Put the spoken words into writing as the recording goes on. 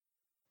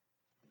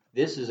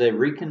This is a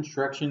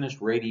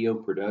Reconstructionist radio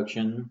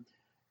production.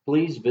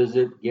 Please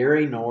visit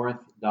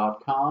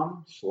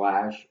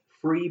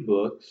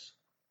garynorth.com/freebooks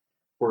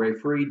for a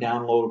free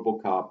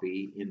downloadable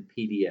copy in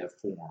PDF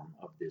form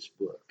of this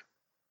book.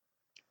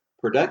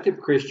 Productive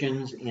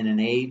Christians in an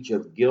Age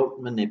of Guilt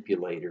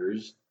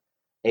Manipulators,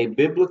 a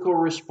Biblical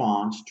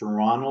Response to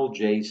Ronald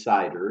J.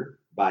 Sider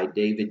by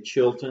David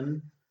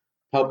Chilton,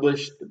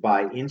 published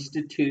by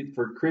Institute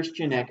for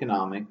Christian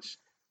Economics,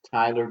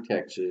 Tyler,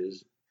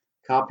 Texas,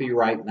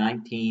 copyright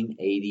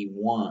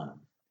 1981.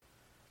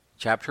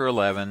 Chapter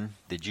 11,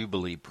 The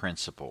Jubilee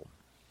Principle.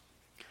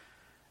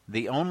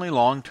 The only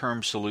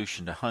long-term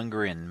solution to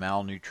hunger and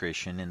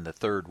malnutrition in the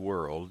Third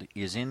World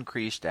is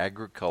increased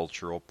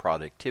agricultural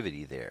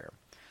productivity there.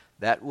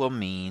 That will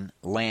mean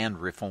land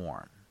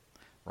reform.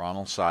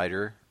 Ronald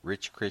Sider,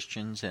 Rich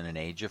Christians in an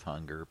Age of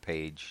Hunger,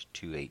 page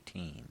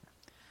 218.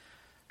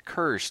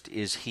 Cursed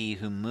is he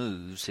who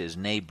moves his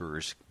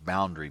neighbor's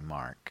boundary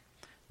mark.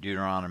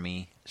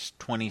 Deuteronomy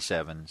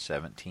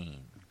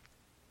 27:17.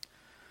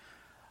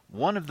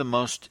 One of the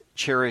most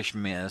cherished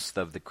myths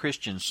of the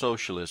Christian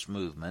socialist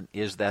movement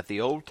is that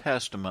the Old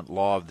Testament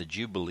law of the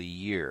Jubilee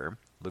year,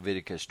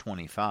 Leviticus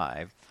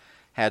 25,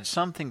 had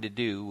something to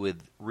do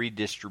with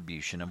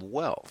redistribution of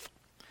wealth.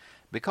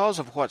 Because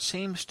of what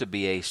seems to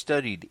be a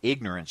studied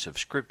ignorance of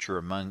Scripture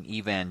among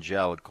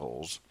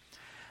evangelicals,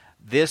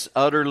 this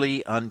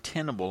utterly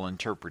untenable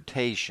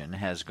interpretation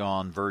has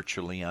gone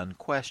virtually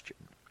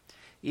unquestioned.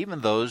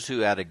 Even those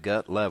who at a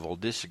gut level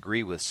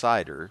disagree with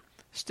Sider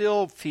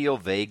still feel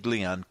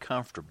vaguely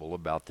uncomfortable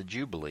about the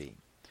Jubilee.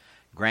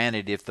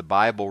 Granted, if the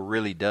Bible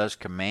really does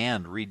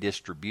command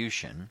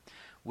redistribution,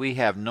 we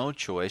have no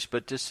choice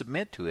but to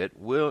submit to it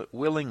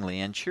willingly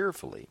and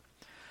cheerfully.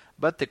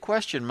 But the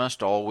question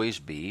must always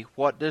be,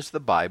 what does the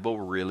Bible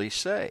really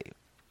say?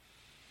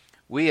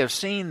 We have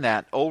seen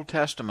that Old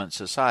Testament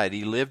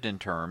society lived in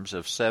terms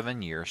of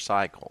 7-year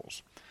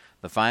cycles.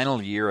 The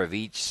final year of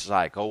each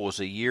cycle was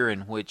a year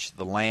in which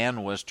the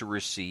land was to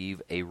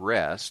receive a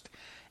rest,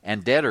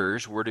 and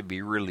debtors were to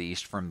be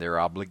released from their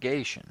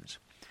obligations.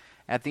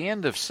 At the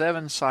end of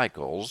 7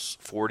 cycles,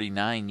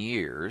 49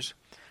 years,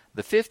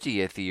 the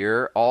 50th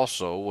year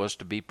also was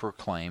to be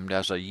proclaimed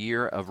as a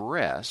year of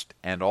rest,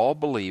 and all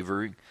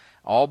believing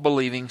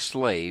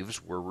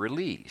slaves were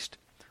released.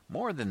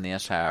 More than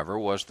this, however,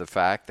 was the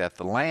fact that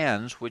the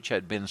lands which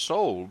had been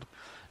sold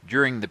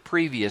during the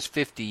previous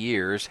 50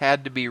 years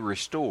had to be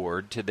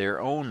restored to their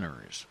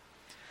owners.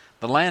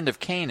 The land of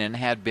Canaan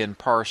had been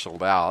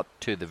parceled out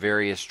to the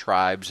various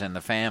tribes and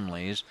the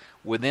families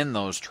within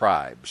those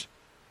tribes.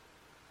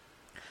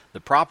 The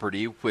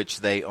property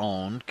which they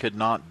owned could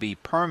not be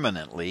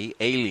permanently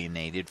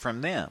alienated from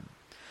them.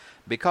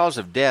 Because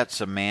of debts,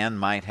 a man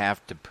might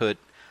have to put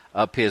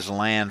up his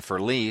land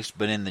for lease,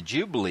 but in the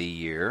Jubilee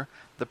year,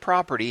 the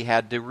property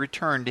had to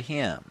return to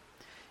him.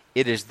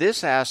 It is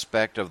this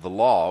aspect of the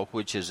law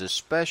which is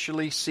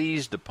especially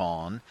seized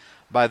upon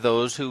by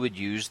those who would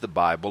use the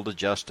Bible to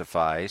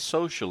justify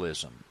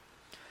socialism.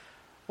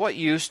 What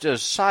use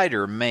does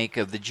Sider make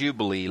of the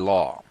Jubilee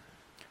law?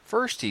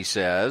 First, he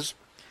says,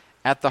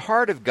 at the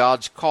heart of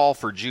God's call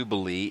for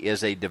Jubilee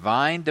is a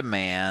divine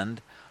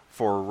demand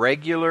for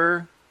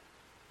regular,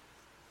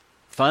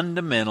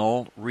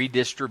 fundamental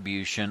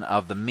redistribution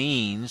of the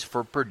means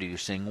for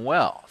producing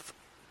wealth.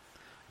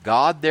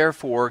 God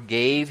therefore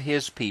gave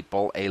his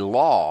people a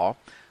law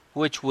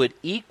which would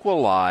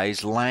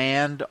equalize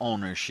land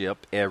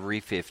ownership every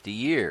 50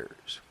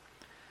 years.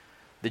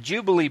 The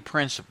Jubilee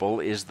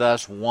principle is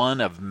thus one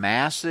of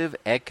massive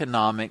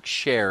economic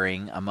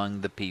sharing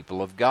among the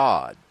people of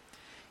God.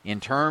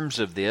 In terms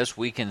of this,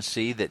 we can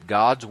see that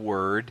God's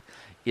Word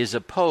is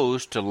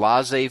opposed to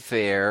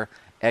laissez-faire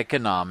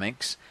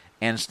economics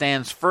and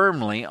stands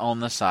firmly on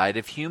the side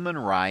of human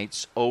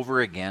rights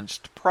over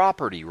against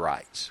property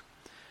rights.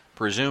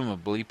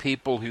 Presumably,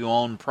 people who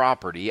own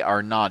property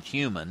are not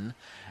human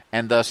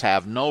and thus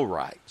have no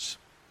rights.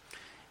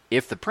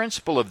 If the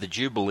principle of the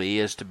Jubilee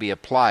is to be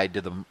applied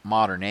to the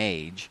modern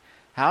age,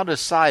 how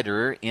does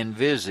Sider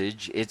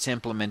envisage its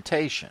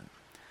implementation?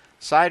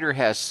 Sider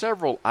has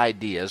several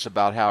ideas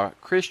about how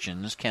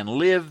Christians can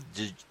live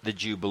the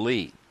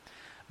Jubilee,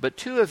 but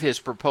 2 of his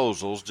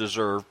proposals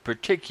deserve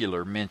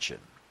particular mention.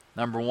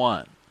 Number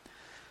 1,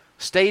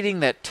 stating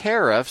that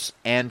tariffs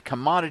and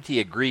commodity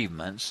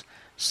agreements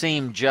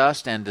seem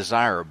just and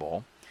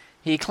desirable,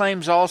 he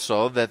claims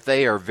also that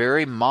they are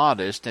very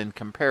modest in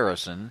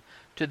comparison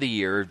to the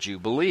year of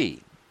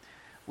Jubilee.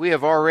 We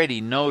have already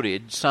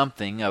noted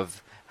something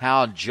of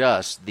how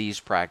just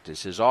these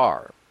practices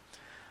are.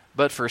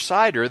 But for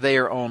Sider, they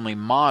are only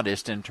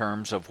modest in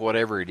terms of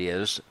whatever it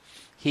is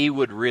he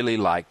would really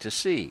like to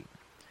see.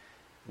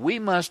 We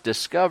must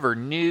discover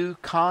new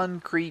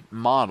concrete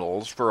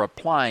models for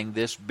applying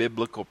this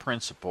biblical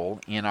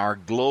principle in our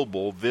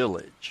global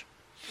village.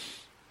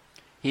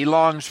 He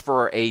longs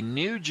for a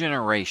new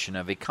generation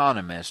of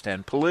economists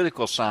and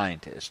political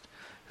scientists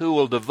who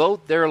will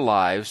devote their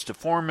lives to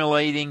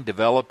formulating,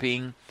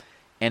 developing,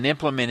 and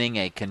implementing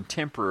a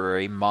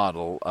contemporary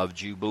model of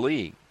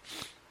Jubilee.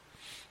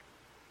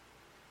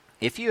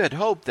 If you had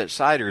hoped that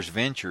Sider's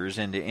ventures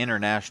into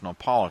international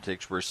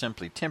politics were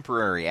simply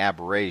temporary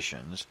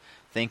aberrations,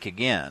 think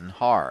again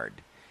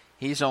hard.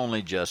 He's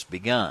only just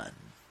begun.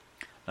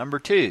 Number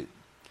 2,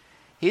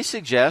 he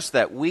suggests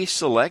that we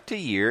select a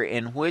year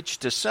in which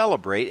to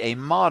celebrate a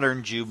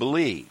modern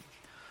jubilee.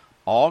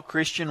 All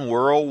Christians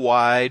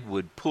worldwide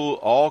would pool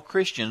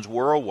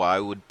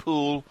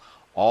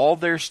all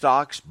their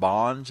stocks,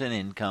 bonds, and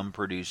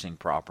income-producing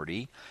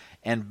property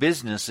and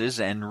businesses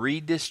and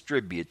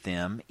redistribute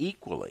them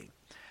equally.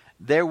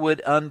 There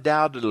would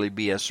undoubtedly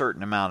be a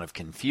certain amount of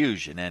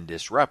confusion and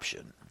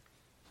disruption.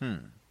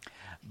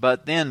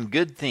 But then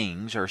good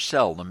things are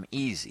seldom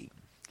easy.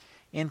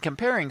 In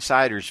comparing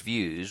Sider's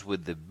views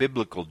with the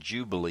biblical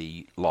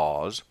Jubilee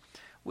laws,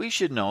 we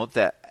should note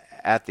that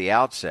at the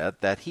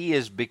outset that he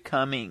is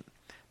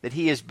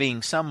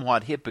being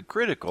somewhat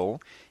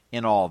hypocritical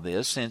in all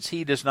this, since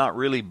he does not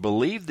really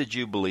believe the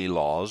Jubilee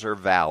laws are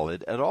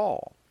valid at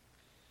all.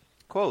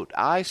 Quote,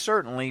 I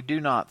certainly do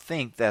not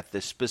think that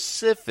the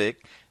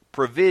specific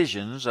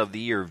provisions of the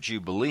year of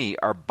Jubilee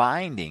are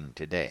binding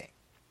today.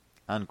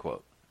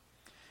 Unquote.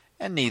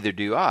 And neither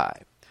do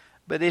I.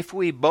 But if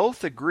we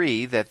both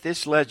agree that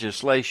this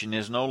legislation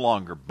is no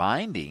longer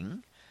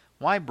binding,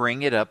 why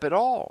bring it up at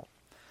all?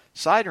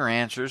 Sider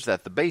answers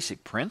that the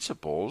basic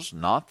principles,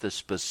 not the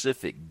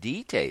specific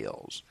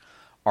details,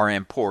 are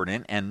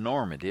important and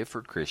normative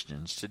for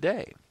Christians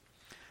today.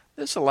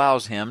 This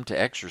allows him to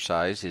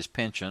exercise his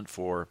penchant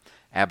for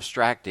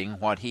abstracting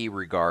what he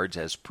regards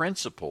as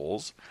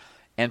principles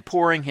and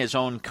pouring his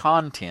own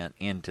content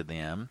into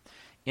them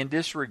in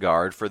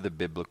disregard for the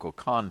biblical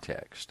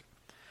context.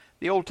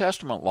 The Old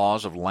Testament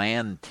laws of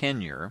land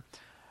tenure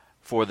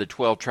for the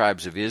 12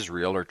 tribes of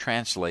Israel are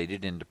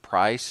translated into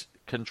price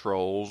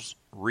controls,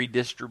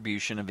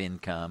 redistribution of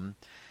income,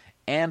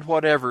 and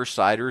whatever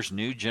Sider's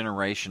new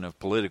generation of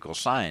political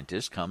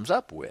scientists comes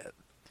up with.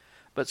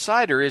 But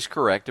Sider is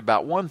correct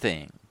about one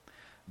thing.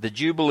 The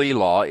Jubilee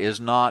law is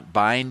not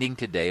binding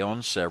today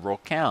on several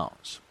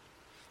counts.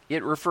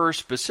 It refers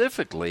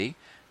specifically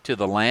to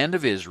the land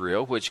of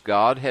Israel, which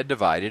God had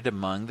divided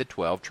among the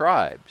 12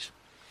 tribes.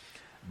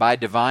 By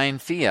divine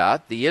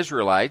fiat, the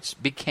Israelites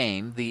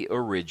became the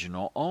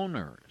original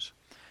owners.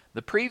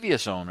 The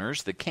previous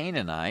owners, the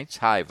Canaanites,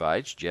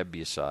 Hivites,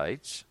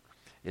 Jebusites,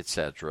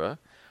 etc.,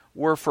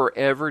 were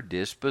forever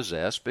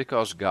dispossessed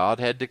because God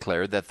had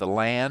declared that the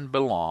land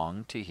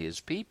belonged to his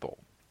people.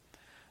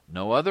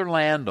 No other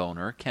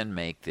landowner can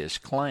make this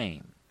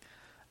claim.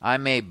 I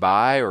may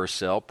buy or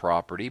sell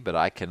property, but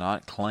I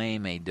cannot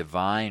claim a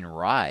divine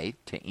right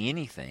to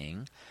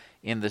anything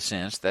in the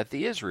sense that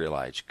the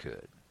Israelites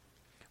could.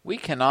 We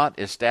cannot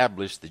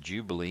establish the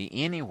Jubilee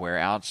anywhere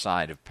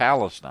outside of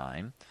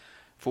Palestine,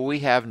 for we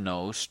have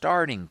no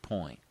starting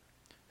point.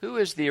 Who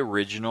is the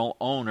original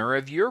owner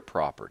of your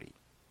property?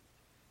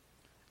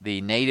 The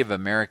Native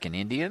American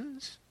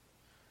Indians?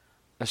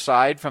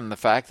 Aside from the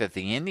fact that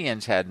the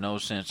Indians had no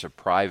sense of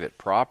private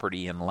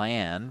property in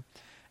land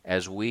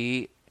as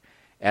we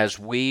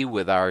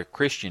with our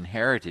Christian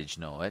heritage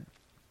know it,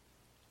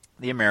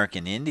 the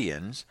American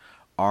Indians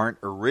aren't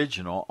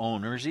original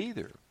owners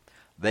either.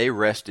 They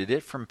wrested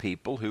it from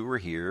people who were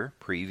here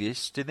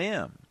previous to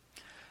them.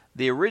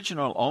 The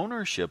original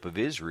ownership of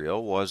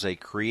Israel was a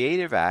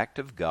creative act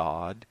of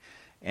God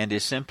and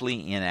is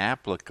simply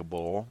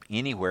inapplicable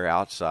anywhere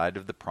outside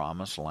of the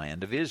promised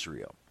land of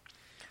Israel.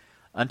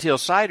 Until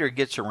Sider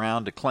gets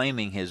around to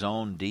claiming his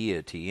own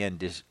deity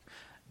and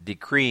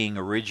decreeing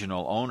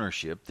original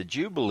ownership, the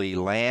Jubilee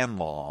land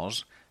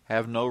laws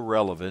have no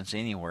relevance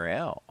anywhere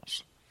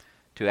else.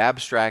 To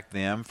abstract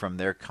them from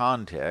their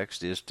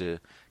context is to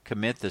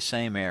commit the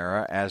same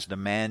error as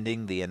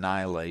demanding the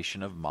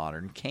annihilation of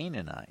modern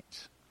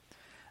Canaanites.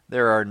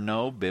 There are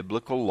no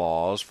biblical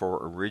laws for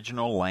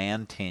original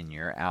land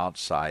tenure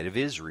outside of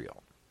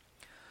Israel.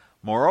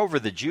 Moreover,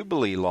 the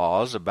Jubilee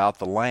laws about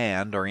the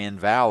land are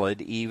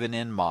invalid even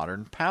in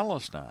modern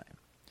Palestine,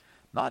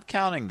 not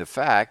counting the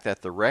fact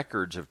that the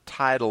records of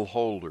title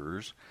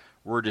holders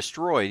were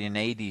destroyed in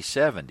AD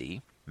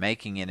 70,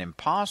 making it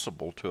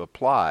impossible to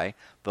apply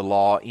the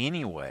law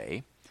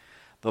anyway.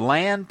 The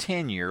land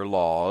tenure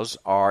laws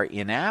are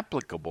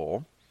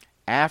inapplicable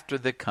after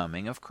the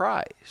coming of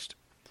Christ.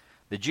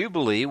 The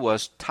Jubilee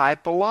was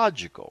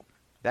typological.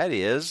 That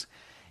is,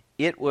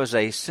 it was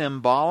a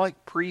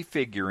symbolic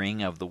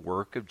prefiguring of the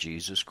work of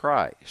Jesus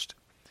Christ.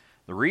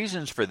 The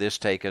reasons for this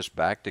take us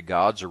back to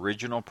God's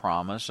original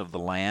promise of the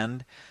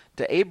land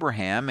to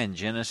Abraham in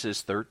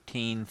Genesis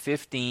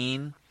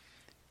 13:15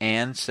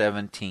 and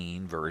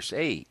 17, verse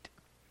 8.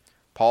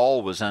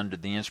 Paul was under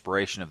the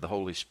inspiration of the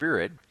Holy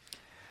Spirit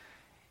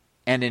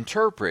and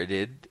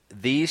interpreted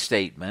these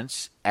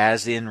statements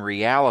as in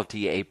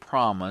reality a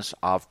promise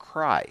of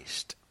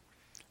Christ.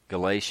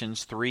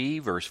 Galatians 3,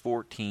 verse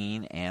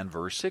 14 and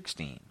verse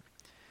 16,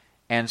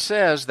 and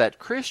says that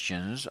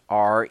Christians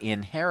are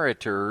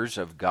inheritors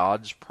of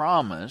God's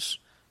promise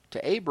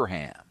to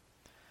Abraham.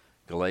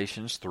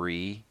 Galatians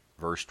 3,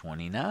 verse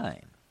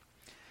 29.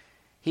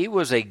 He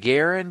was a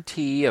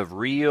guarantee of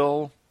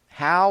real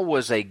how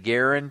was a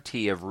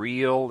guarantee of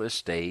real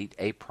estate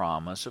a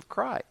promise of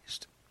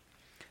Christ?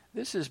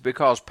 This is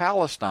because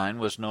Palestine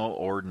was no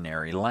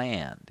ordinary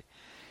land.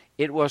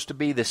 It was to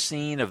be the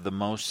scene of the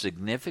most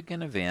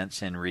significant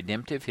events in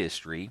redemptive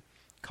history,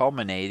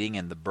 culminating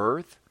in the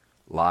birth,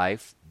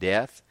 life,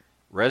 death,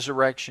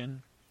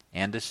 resurrection,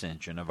 and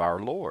ascension of our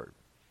Lord.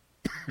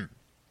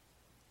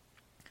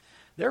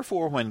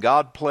 Therefore, when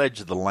God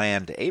pledged the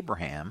land to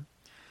Abraham,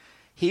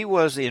 He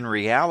was in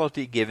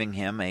reality giving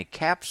him a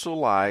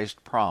capsulized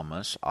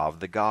promise of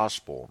the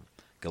gospel,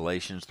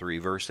 Galatians 3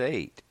 verse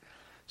 8,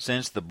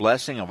 since the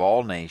blessing of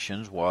all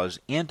nations was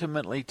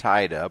intimately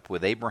tied up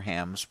with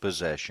Abraham's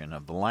possession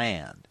of the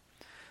land.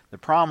 The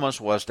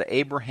promise was to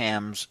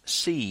Abraham's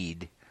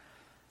seed,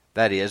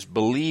 that is,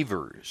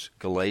 believers,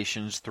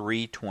 Galatians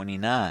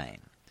 3:29,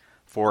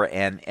 for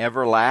an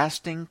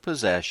everlasting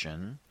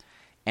possession,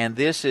 and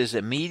this is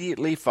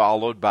immediately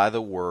followed by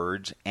the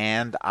words,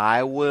 and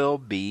I will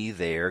be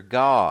their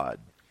God,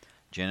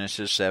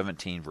 Genesis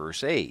 17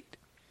 verse 8.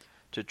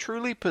 To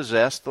truly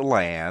possess the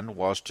land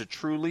was to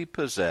truly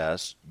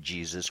possess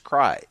Jesus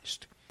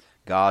Christ,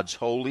 God's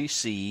holy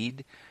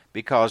seed,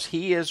 because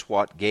He is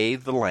what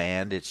gave the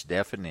land its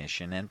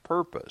definition and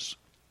purpose.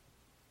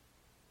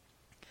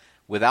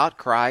 Without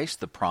Christ,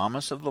 the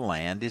promise of the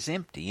land is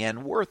empty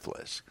and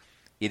worthless.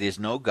 It is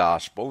no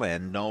gospel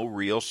and no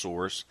real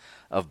source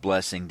of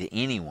blessing to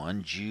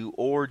anyone, Jew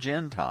or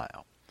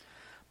Gentile.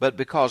 But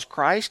because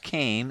Christ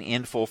came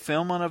in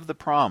fulfillment of the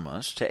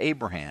promise to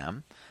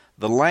Abraham,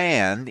 the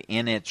land,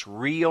 in its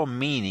real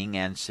meaning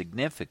and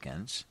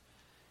significance,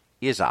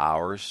 is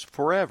ours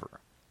forever.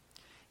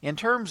 In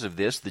terms of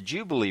this, the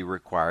Jubilee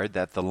required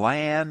that the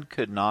land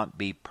could not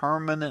be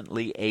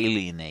permanently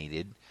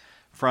alienated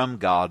from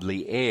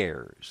godly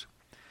heirs.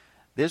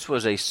 This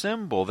was a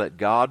symbol that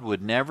God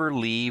would never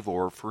leave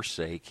or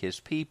forsake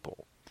His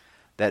people,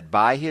 that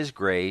by His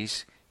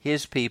grace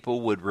His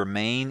people would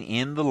remain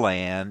in the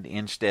land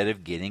instead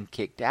of getting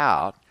kicked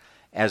out,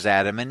 as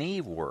Adam and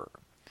Eve were,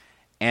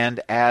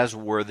 and as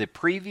were the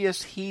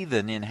previous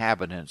heathen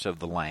inhabitants of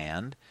the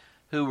land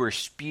who were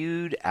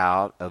spewed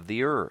out of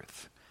the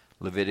earth.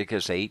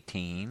 Leviticus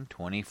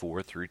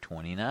 18:24 through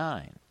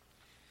 29.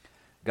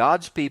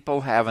 God's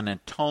people have an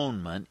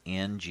atonement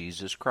in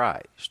Jesus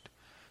Christ.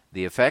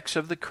 The effects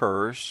of the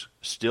curse,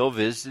 still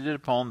visited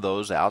upon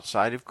those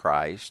outside of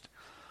Christ,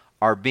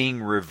 are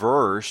being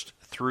reversed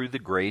through the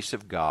grace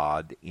of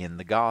God in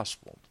the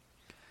gospel.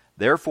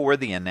 Therefore,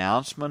 the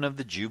announcement of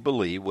the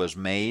Jubilee was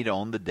made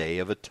on the Day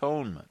of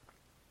Atonement.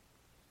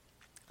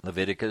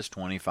 Leviticus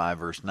 25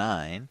 verse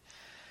 9,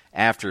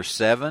 after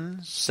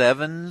 7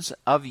 sevens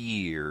of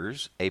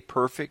years, a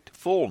perfect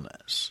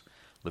fullness.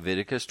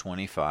 Leviticus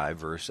 25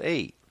 verse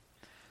 8,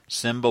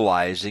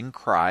 symbolizing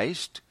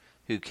Christ,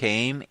 who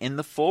came in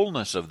the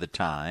fullness of the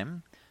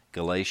time,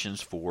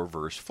 Galatians 4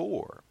 verse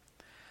 4.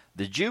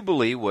 The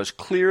Jubilee was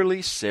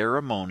clearly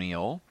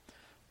ceremonial,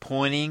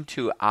 pointing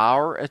to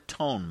our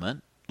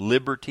atonement,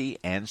 liberty,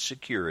 and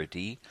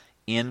security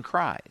in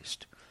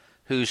Christ,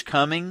 whose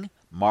coming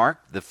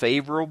marked the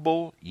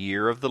favorable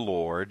year of the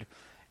Lord,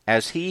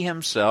 as He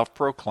Himself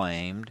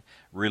proclaimed,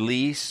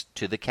 release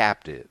to the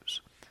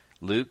captives.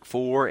 Luke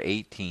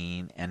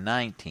 4:18 and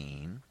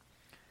 19.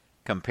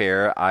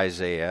 Compare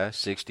Isaiah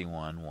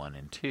 61, 1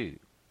 and 2.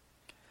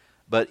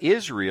 But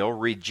Israel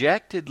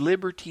rejected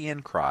liberty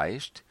in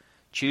Christ,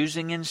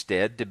 choosing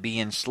instead to be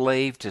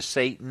enslaved to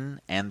Satan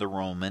and the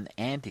Roman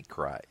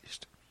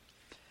Antichrist.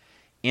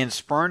 In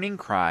spurning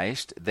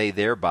Christ, they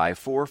thereby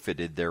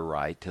forfeited their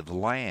right to the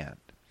land.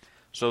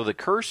 So the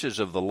curses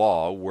of the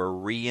law were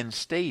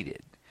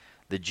reinstated.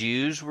 The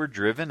Jews were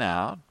driven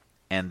out,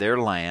 and their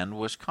land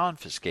was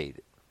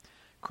confiscated.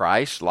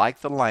 Christ,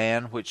 like the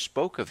land which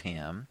spoke of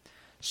Him,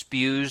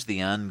 spews the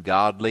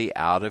ungodly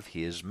out of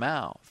His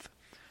mouth.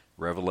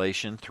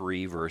 Revelation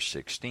 3, verse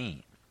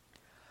 16.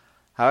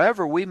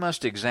 However, we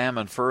must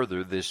examine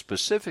further the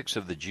specifics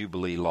of the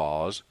Jubilee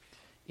laws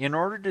in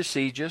order to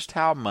see just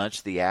how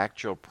much the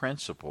actual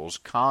principles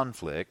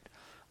conflict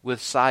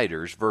with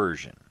Sider's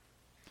version.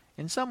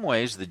 In some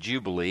ways, the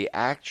Jubilee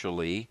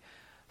actually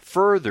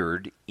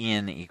furthered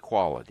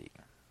inequality.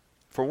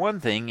 For one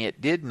thing,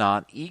 it did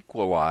not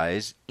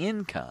equalize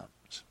incomes.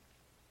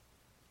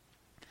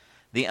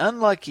 The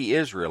unlucky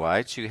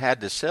Israelites who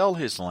had to sell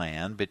his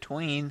land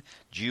between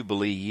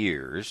Jubilee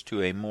years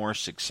to a more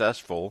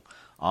successful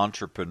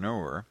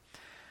entrepreneur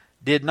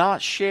did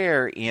not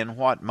share in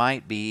what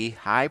might be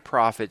high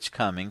profits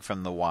coming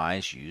from the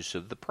wise use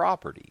of the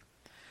property.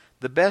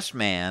 The best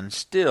man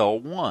still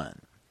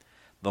won.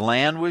 The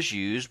land was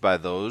used by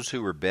those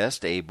who were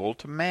best able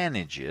to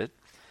manage it,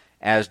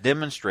 as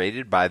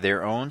demonstrated by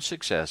their own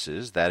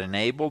successes that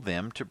enabled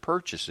them to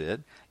purchase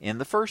it in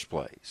the first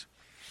place.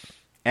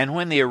 And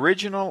when the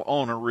original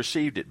owner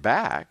received it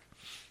back,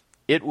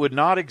 it would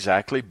not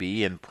exactly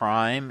be in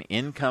prime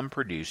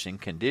income-producing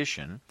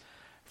condition,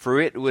 for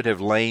it would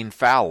have lain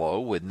fallow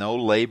with no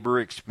labor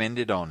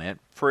expended on it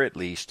for at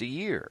least a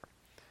year.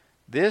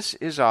 This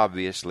is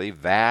obviously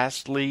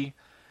vastly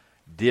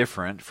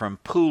different from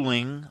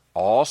pooling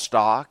all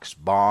stocks,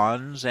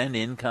 bonds, and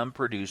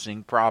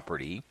income-producing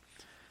property,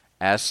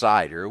 as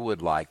Sider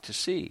would like to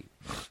see.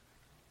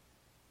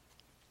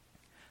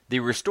 The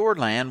restored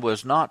land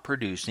was not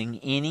producing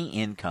any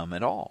income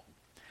at all.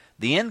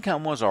 The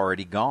income was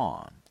already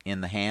gone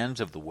in the hands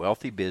of the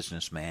wealthy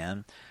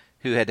businessman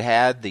who had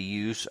had the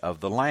use of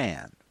the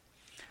land.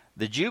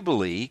 The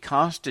Jubilee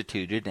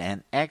constituted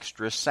an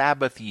extra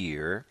Sabbath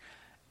year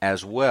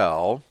as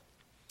well,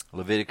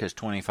 Leviticus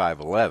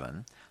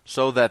 25:11,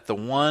 so that the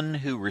one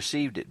who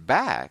received it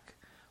back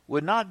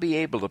would not be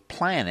able to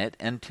plant it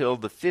until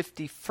the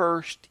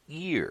 51st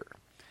year,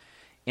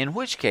 in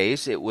which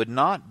case it would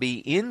not be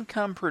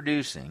income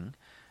producing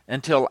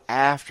until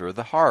after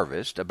the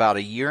harvest, about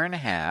a year and a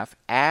half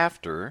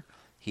after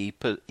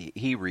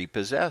he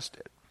repossessed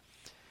it.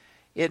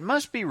 It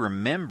must be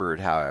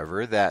remembered,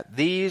 however, that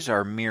these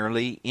are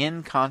merely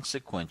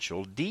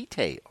inconsequential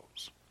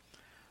details.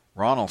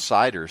 Ronald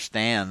Sider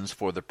stands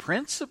for the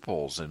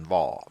principles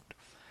involved,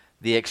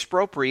 the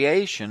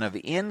expropriation of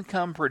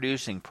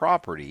income-producing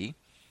property,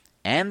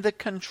 and the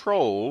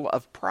control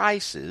of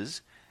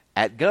prices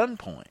at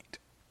gunpoint.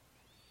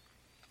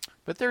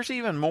 But there's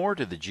even more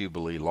to the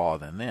Jubilee law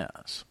than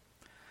this.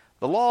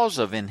 The laws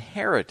of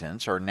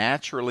inheritance are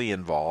naturally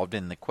involved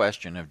in the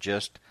question of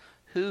just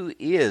who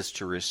is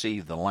to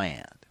receive the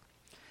land.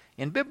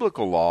 In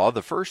biblical law,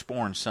 the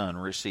firstborn son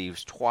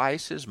receives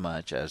twice as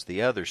much as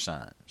the other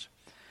sons.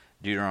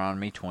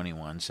 Deuteronomy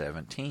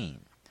 21:17.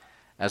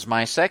 As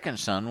my second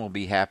son will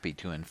be happy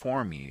to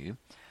inform you,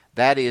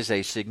 that is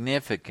a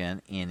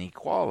significant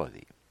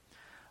inequality.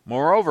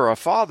 Moreover, a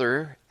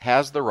father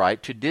has the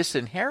right to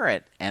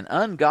disinherit an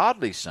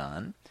ungodly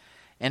son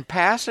and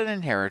pass an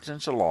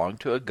inheritance along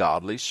to a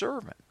godly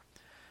servant.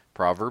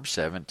 Proverbs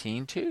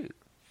 17:2.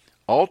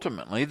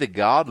 Ultimately, the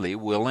godly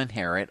will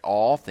inherit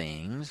all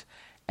things,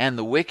 and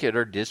the wicked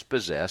are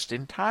dispossessed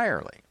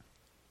entirely.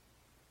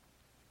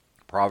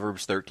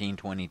 Proverbs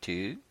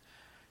 13:22,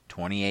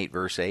 28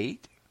 verse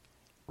 8,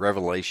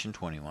 Revelation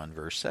 21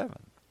 verse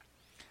 7.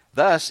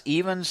 Thus,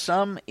 even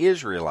some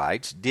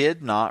Israelites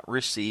did not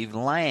receive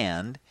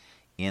land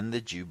in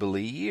the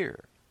Jubilee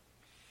year.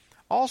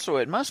 Also,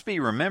 it must be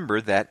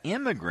remembered that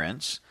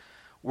immigrants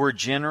were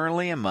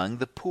generally among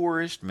the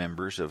poorest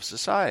members of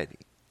society.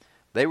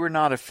 They were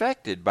not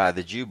affected by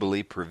the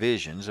Jubilee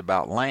provisions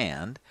about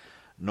land,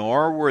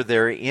 nor were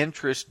their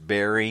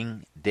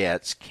interest-bearing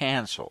debts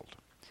canceled.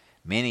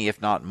 Many,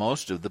 if not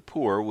most of the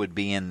poor would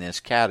be in this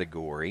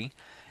category,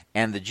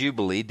 and the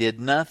Jubilee did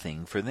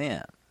nothing for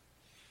them.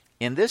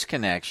 In this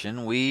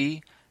connection,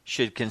 we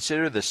should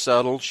consider the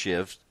subtle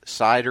shift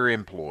Sider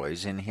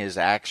employs in his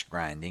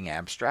axe-grinding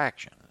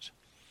abstractions.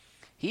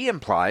 He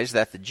implies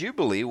that the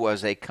Jubilee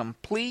was a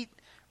complete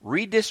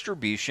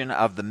redistribution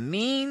of the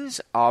means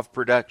of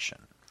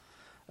production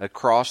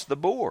across the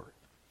board.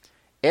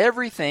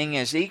 Everything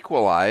is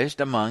equalized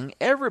among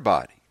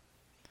everybody.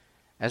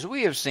 As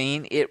we have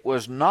seen, it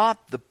was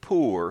not the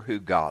poor who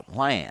got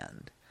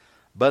land,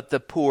 but the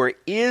poor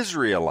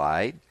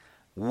Israelite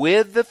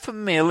with the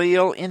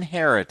familial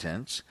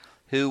inheritance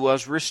who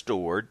was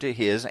restored to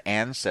his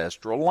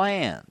ancestral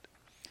land.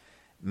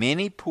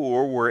 Many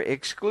poor were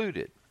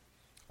excluded,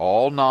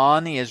 all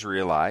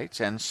non-Israelites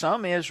and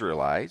some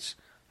Israelites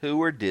who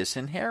were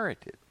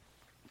disinherited.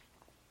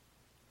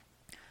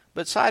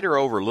 But Sider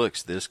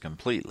overlooks this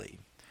completely.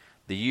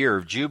 The year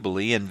of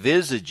Jubilee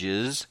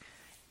envisages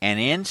an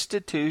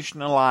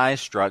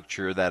institutionalized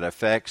structure that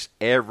affects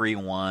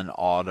everyone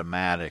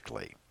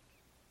automatically.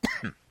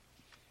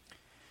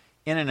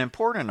 In an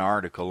important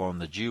article on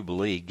the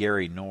Jubilee,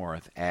 Gary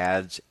North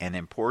adds an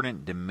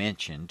important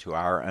dimension to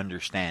our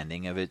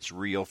understanding of its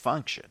real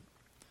function.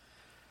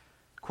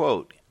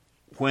 Quote,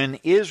 when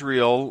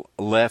Israel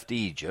left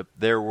Egypt,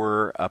 there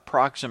were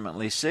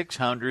approximately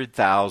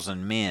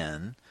 600,000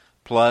 men,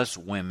 plus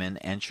women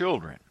and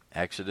children,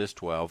 Exodus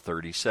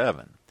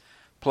 12:37,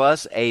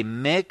 plus a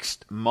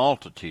mixed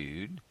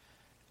multitude,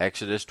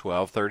 Exodus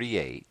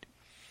 12:38.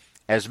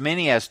 As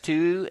many as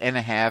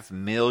 2.5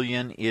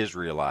 million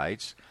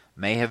Israelites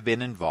may have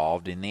been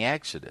involved in the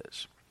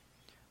Exodus.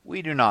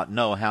 We do not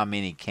know how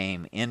many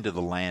came into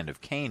the land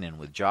of Canaan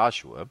with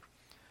Joshua,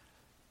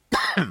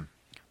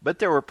 but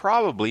there were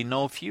probably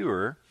no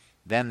fewer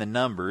than the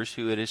numbers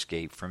who had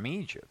escaped from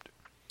Egypt.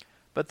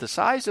 But the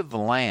size of the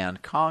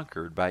land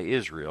conquered by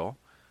Israel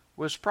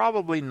was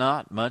probably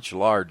not much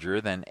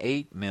larger than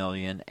 8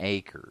 million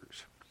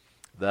acres.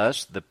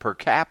 Thus, the per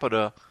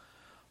capita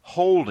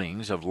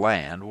holdings of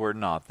land were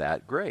not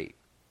that great.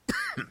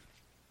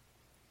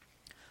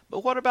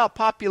 But what about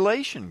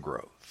population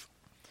growth?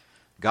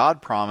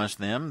 God promised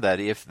them that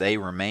if they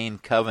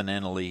remained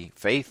covenantally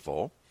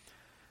faithful,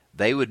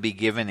 they would be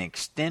given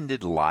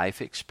extended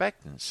life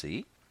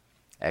expectancy,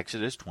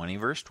 Exodus 20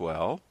 verse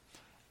 12,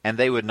 and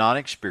they would not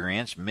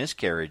experience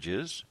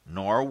miscarriages,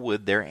 nor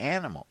would their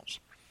animals,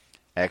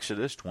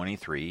 Exodus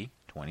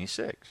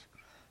 23:26.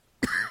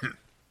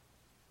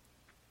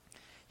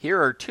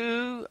 Here are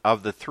two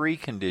of the three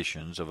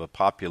conditions of a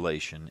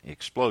population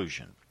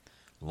explosion: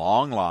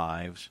 long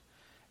lives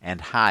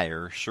and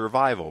higher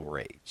survival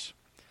rates.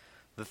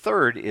 The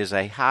third is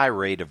a high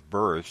rate of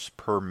births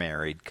per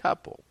married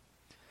couple.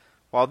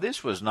 While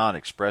this was not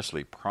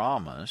expressly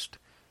promised,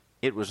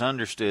 it was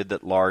understood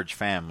that large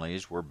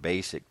families were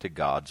basic to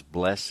God's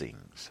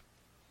blessings.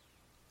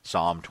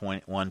 Psalm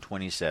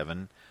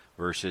 127,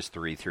 verses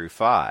 3 through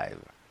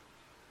 5.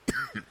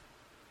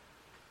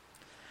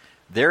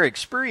 Their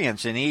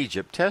experience in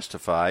Egypt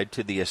testified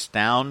to the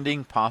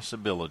astounding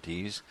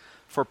possibilities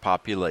for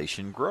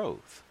population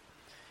growth.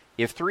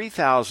 If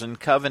 3,000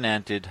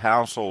 covenanted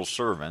household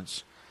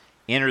servants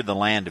entered the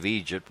land of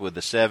Egypt with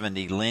the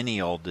 70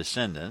 lineal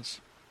descendants,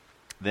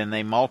 then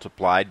they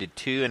multiplied to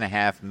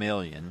 2.5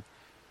 million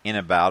in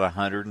about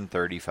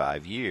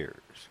 135 years.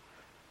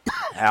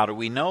 How do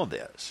we know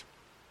this?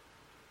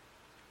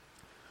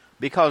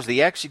 Because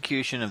the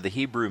execution of the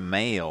Hebrew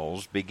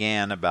males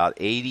began about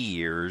 80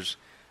 years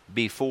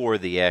before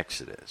the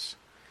Exodus,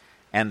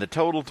 and the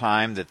total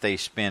time that they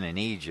spent in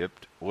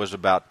Egypt was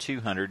about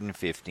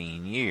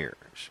 215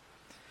 years.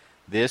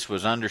 This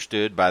was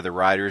understood by the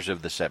writers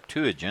of the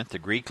Septuagint, the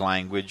Greek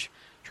language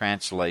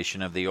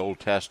translation of the Old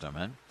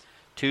Testament,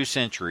 2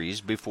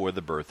 centuries before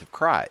the birth of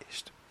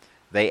Christ.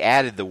 They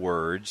added the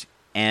words,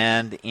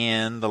 "and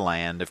in the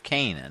land of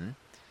Canaan,"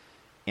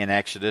 in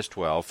Exodus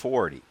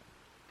 12:40.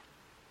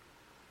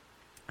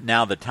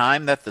 Now the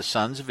time that the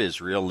sons of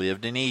Israel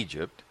lived in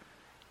Egypt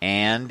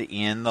and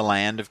in the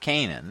land of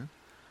Canaan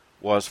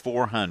was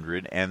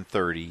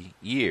 430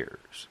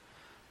 years.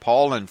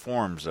 Paul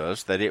informs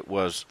us that it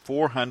was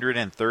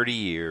 430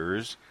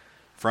 years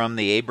from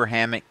the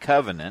Abrahamic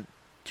covenant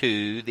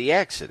to the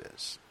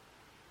Exodus.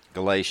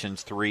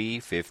 Galatians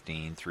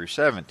 3:15 through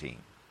 17.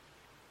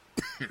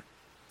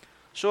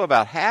 So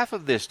about half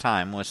of this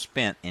time was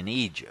spent in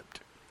Egypt.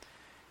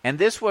 And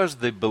this was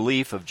the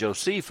belief of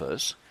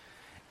Josephus,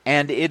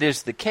 and it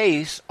is the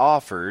case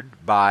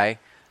offered by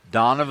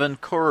Donovan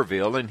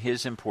Corville in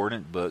his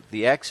important book,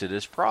 The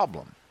Exodus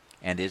Problem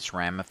and Its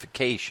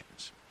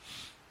Ramifications.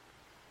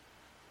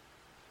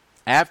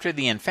 After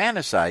the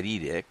infanticide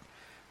edict,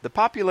 the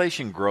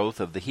population growth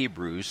of the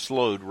Hebrews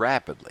slowed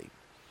rapidly.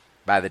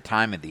 By the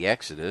time of the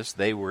Exodus,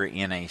 they were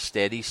in a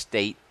steady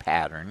state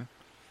pattern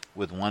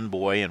with 1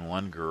 boy and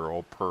 1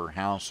 girl per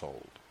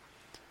household.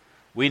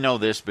 We know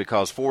this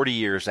because 40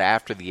 years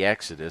after the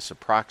Exodus,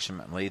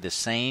 approximately the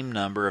same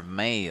number of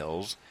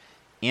males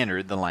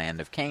entered the land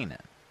of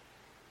Canaan.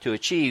 To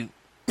achieve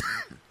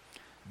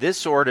this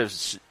sort of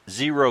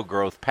zero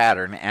growth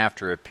pattern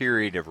after a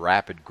period of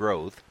rapid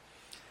growth,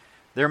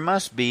 there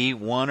must be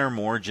 1 or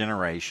more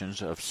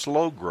generations of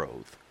slow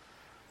growth.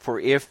 For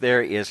if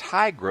there is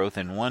high growth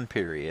in one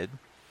period,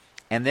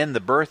 and then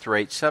the birth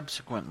rate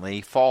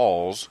subsequently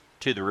falls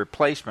to the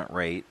replacement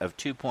rate of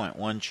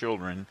 2.1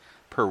 children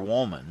per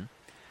woman,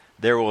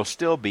 there will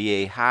still be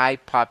a high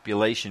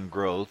population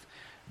growth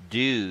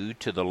due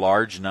to the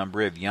large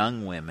number of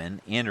young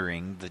women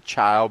entering the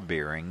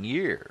childbearing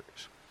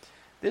years.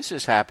 This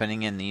is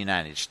happening in the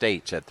United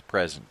States at the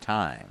present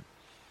time.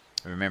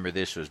 Remember,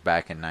 this was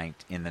back in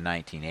the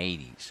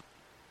 1980s.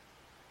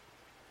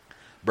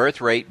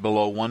 Birth rate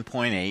below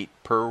 1.8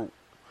 per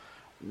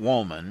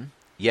woman,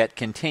 yet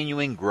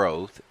continuing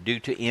growth due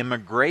to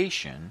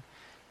immigration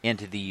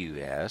into the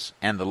U.S.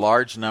 and the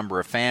large number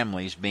of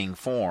families being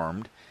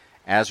formed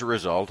as a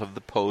result of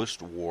the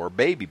post-war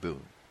baby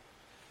boom.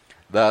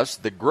 Thus,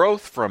 the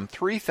growth from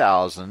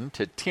 3,000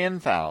 to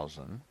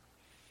 10,000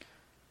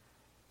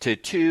 to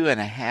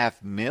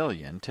 2.5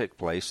 million took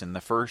place in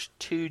the first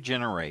 2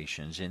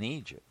 generations in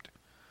Egypt.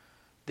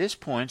 This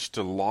points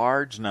to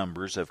large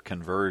numbers of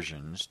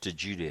conversions to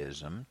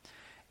Judaism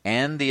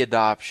and the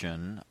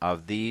adoption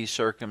of these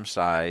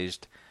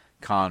circumcised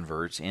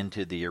converts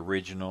into the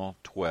original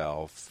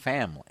 12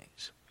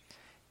 families.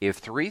 If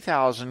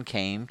 3,000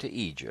 came to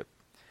Egypt,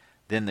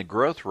 then the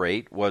growth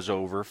rate was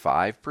over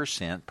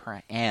 5%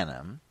 per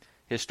annum,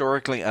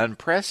 historically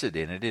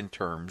unprecedented in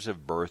terms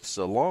of births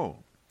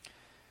alone.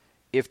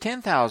 If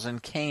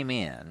 10,000 came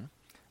in,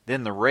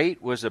 then the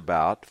rate was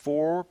about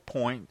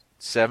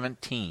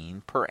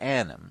 4.17 per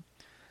annum,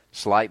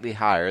 slightly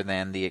higher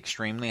than the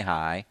extremely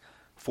high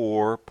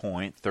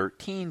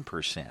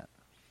 4.13%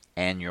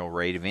 annual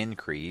rate of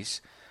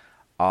increase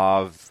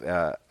of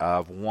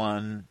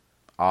one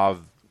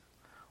of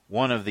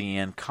the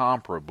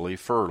incomparably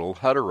fertile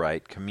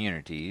Hutterite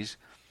communities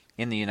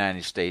in the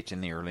United States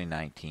in the early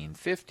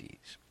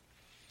 1950s.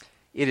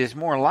 It is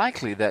more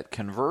likely that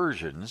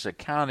conversions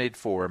accounted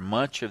for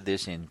much of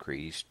this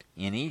increase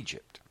in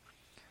Egypt.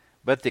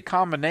 But the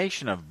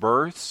combination of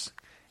births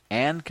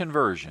and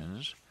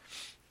conversions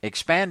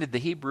expanded the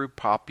Hebrew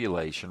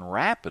population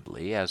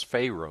rapidly, as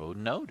Pharaoh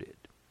noted.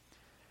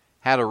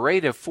 Had a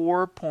rate of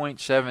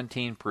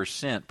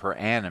 4.17% per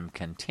annum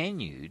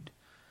continued,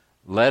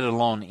 let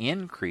alone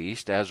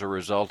increased as a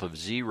result of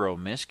 0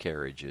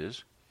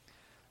 miscarriages,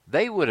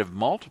 they would have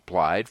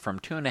multiplied from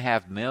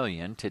 2.5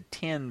 million to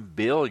 10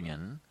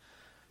 billion,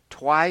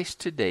 twice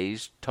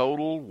today's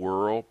total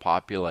world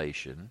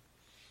population,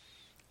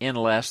 in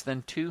less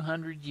than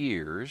 200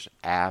 years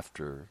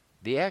after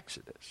the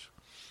Exodus.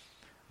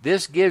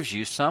 This gives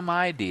you some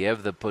idea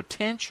of the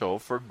potential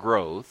for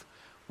growth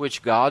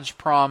which God's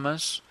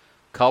promise,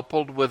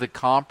 coupled with a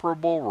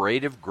comparable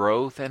rate of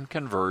growth and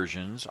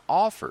conversions,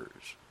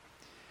 offers.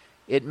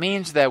 It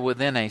means that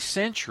within a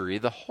century,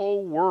 the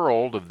whole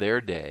world of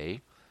their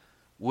day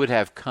would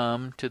have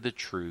come to the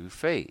true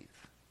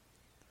faith.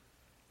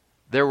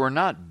 There were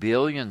not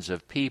billions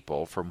of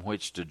people from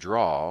which to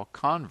draw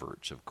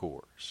converts, of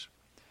course.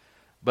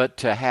 But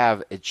to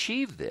have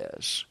achieved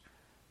this,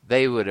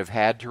 they would have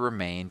had to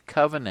remain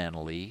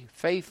covenantally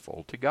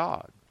faithful to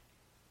God.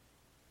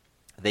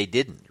 They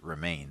didn't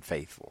remain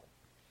faithful.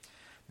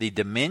 The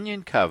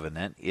dominion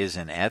covenant is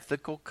an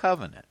ethical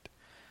covenant.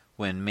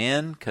 When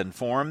men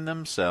conform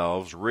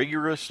themselves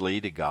rigorously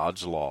to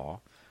God's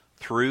law,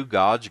 through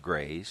God's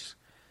grace,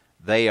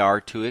 they are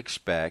to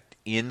expect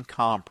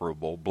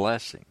incomparable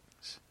blessings.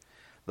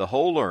 The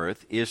whole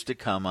earth is to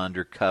come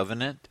under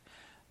covenant,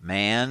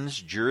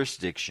 man's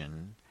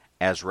jurisdiction,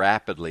 as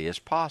rapidly as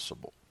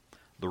possible.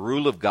 The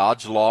rule of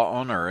God's law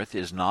on earth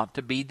is not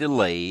to be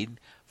delayed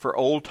for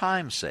old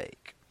time's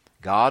sake.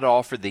 God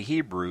offered the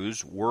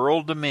Hebrews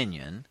world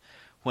dominion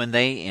when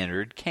they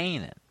entered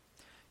Canaan.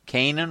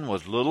 Canaan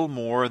was little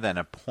more than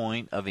a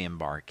point of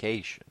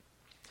embarkation.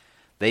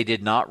 They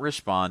did not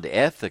respond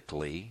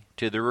ethically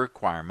to the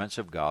requirements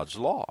of God's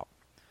law.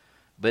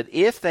 But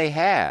if they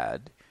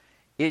had,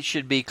 it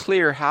should be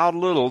clear how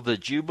little the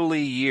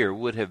Jubilee year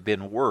would have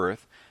been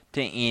worth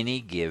to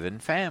any given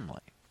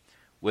family.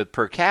 With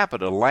per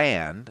capita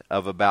land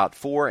of about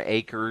 4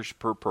 acres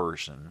per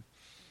person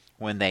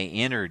when they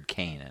entered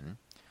Canaan,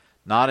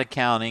 not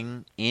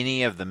accounting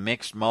any of the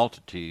mixed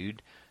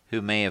multitude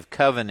who may have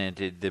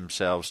covenanted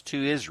themselves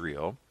to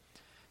Israel.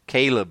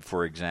 Caleb,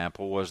 for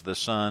example, was the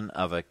son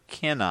of a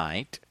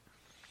Kenite,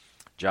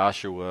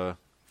 Joshua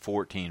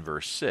 14,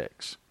 verse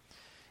 6.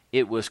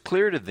 It was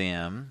clear to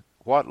them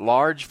what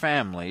large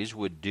families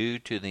would do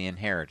to the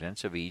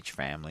inheritance of each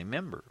family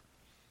member.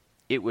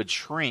 It would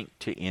shrink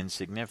to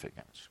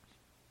insignificance.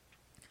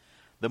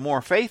 The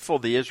more faithful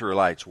the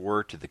Israelites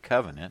were to the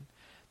covenant,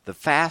 the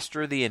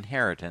faster the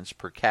inheritance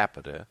per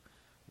capita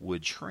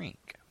would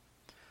shrink.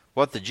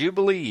 What the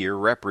Jubilee year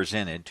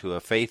represented to a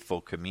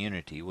faithful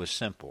community was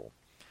simple: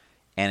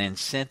 an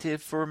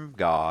incentive from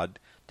God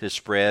to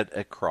spread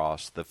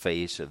across the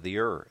face of the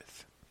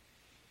earth.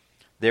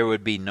 There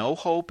would be no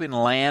hope in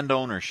land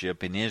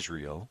ownership in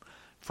Israel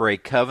for a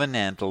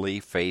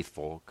covenantally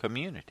faithful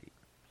community.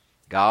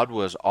 God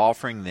was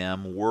offering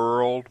them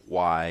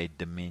worldwide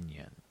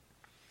dominion.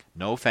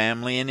 No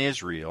family in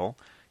Israel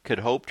could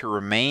hope to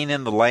remain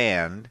in the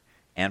land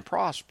and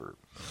prosper.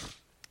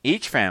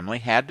 Each family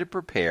had to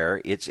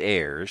prepare its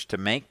heirs to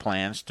make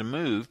plans to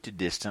move to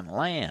distant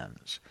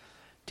lands,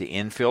 to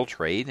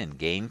infiltrate and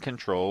gain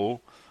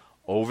control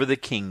over the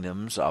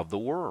kingdoms of the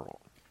world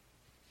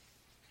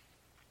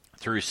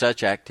through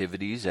such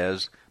activities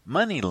as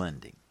money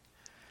lending.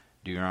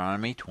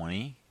 Deuteronomy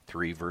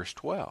 23, verse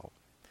 12.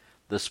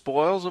 The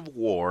spoils of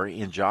war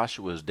in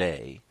Joshua's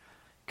day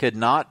could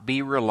not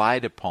be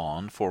relied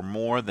upon for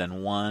more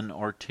than 1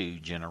 or 2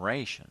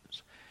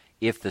 generations.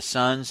 If the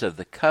sons of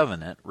the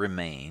covenant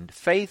remained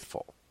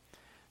faithful,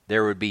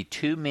 there would be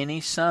too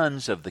many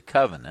sons of the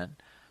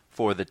covenant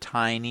for the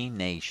tiny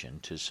nation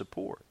to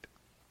support.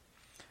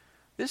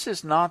 This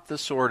is not the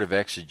sort of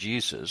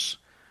exegesis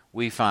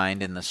we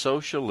find in the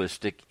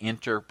socialistic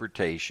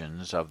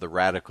interpretations of the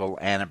radical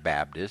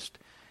Anabaptist,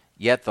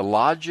 yet the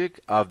logic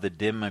of the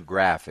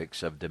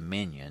demographics of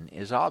dominion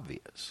is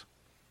obvious.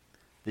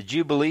 The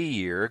Jubilee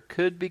year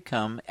could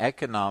become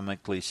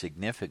economically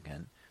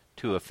significant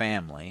to a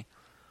family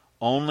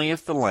only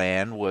if the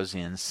land was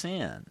in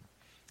sin,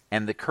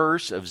 and the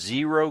curse of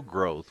zero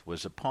growth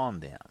was upon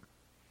them.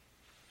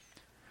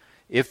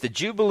 If the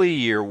Jubilee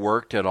year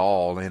worked at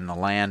all in the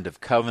land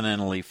of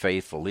covenantally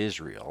faithful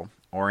Israel,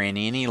 or in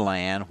any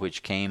land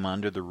which came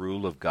under the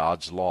rule of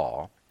God's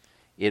law,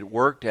 it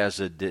worked as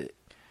a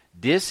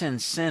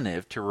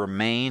disincentive to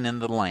remain in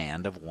the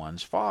land of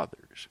one's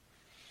fathers.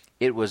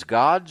 It was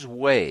God's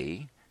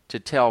way to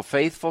tell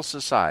faithful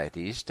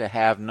societies to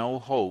have no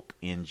hope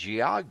in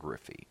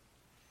geography.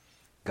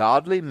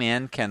 Godly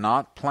men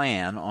cannot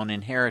plan on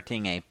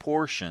inheriting a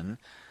portion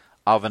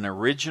of an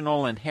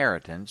original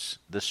inheritance,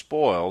 the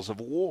spoils of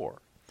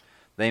war.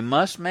 They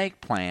must make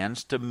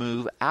plans to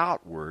move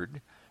outward,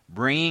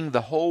 bringing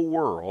the whole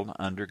world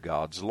under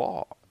God's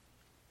law.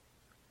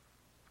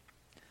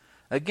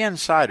 Again,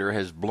 Sider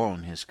has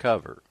blown his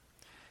cover.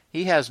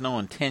 He has no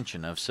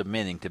intention of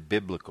submitting to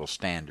biblical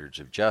standards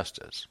of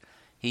justice.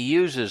 He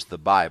uses the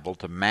Bible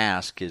to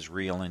mask his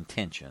real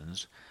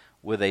intentions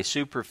with a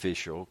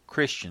superficial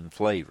Christian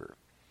flavor.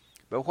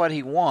 But what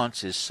he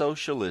wants is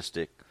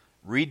socialistic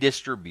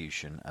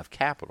redistribution of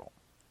capital.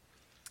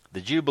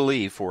 The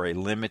Jubilee for a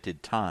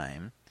limited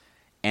time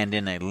and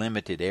in a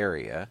limited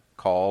area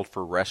called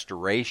for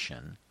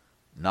restoration,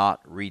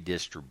 not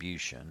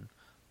redistribution,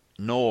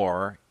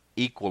 nor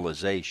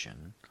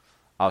equalization,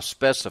 of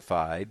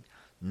specified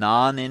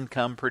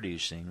non-income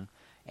producing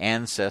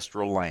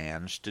ancestral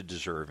lands to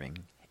deserving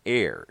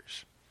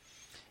heirs.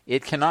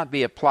 It cannot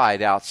be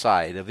applied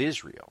outside of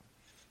Israel.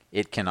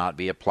 It cannot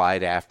be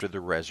applied after the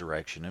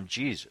resurrection of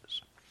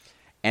Jesus.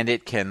 And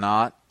it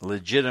cannot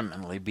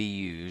legitimately be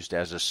used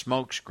as a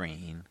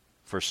smokescreen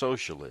for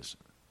socialism.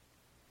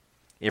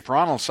 If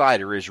Ronald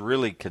Sider is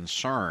really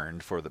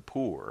concerned for the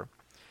poor,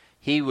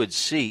 he would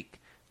seek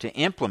to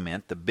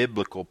implement the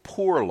biblical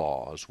poor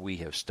laws we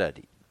have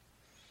studied.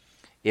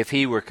 If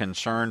he were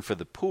concerned for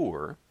the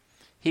poor,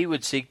 he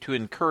would seek to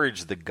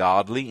encourage the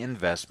godly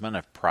investment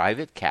of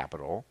private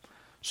capital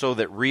so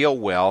that real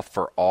wealth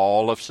for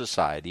all of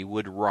society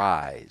would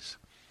rise.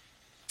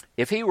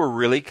 If he were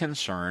really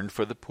concerned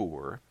for the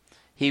poor,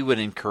 he would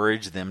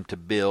encourage them to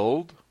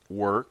build,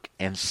 work,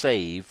 and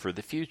save for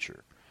the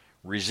future,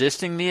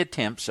 resisting the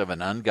attempts of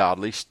an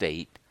ungodly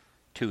state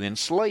to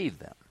enslave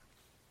them.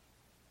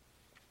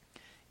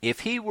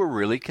 If he were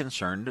really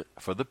concerned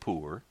for the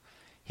poor,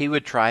 he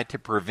would try to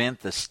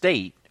prevent the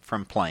state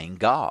from playing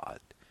God.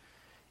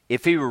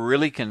 If he were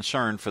really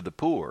concerned for the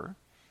poor,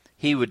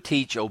 he would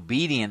teach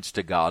obedience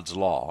to God's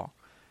law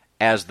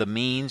as the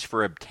means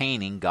for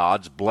obtaining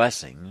God's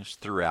blessings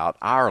throughout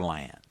our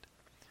land.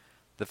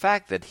 The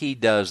fact that he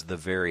does the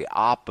very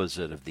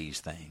opposite of these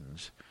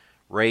things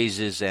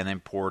raises an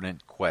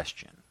important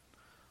question.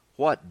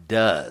 What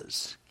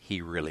does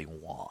he really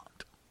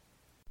want?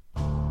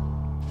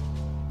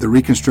 The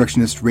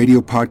Reconstructionist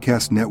Radio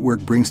Podcast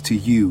Network brings to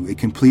you a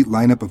complete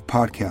lineup of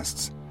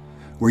podcasts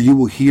where you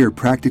will hear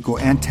practical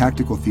and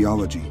tactical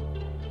theology.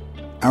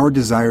 Our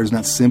desire is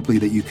not simply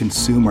that you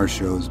consume our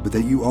shows, but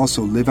that you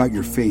also live out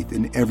your faith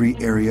in every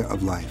area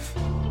of life.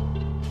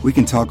 We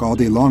can talk all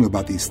day long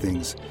about these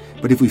things,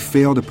 but if we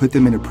fail to put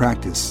them into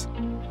practice,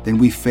 then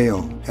we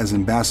fail as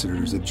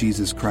ambassadors of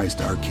Jesus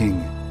Christ, our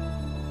King.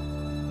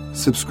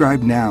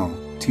 Subscribe now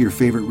to your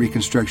favorite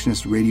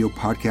Reconstructionist Radio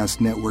Podcast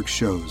Network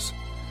shows,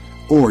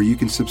 or you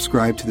can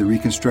subscribe to the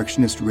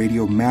Reconstructionist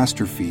Radio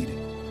Master Feed,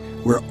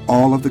 where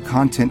all of the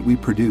content we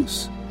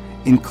produce,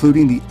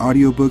 including the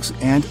audiobooks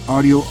and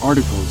audio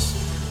articles,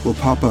 will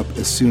pop up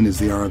as soon as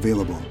they are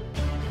available.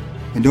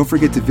 And don't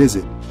forget to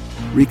visit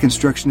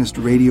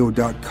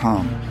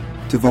ReconstructionistRadio.com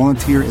to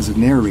volunteer as a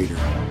narrator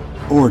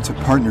or to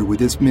partner with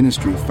this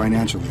ministry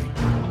financially.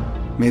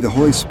 May the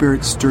Holy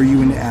Spirit stir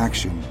you into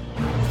action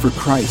for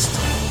Christ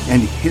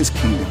and His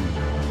kingdom.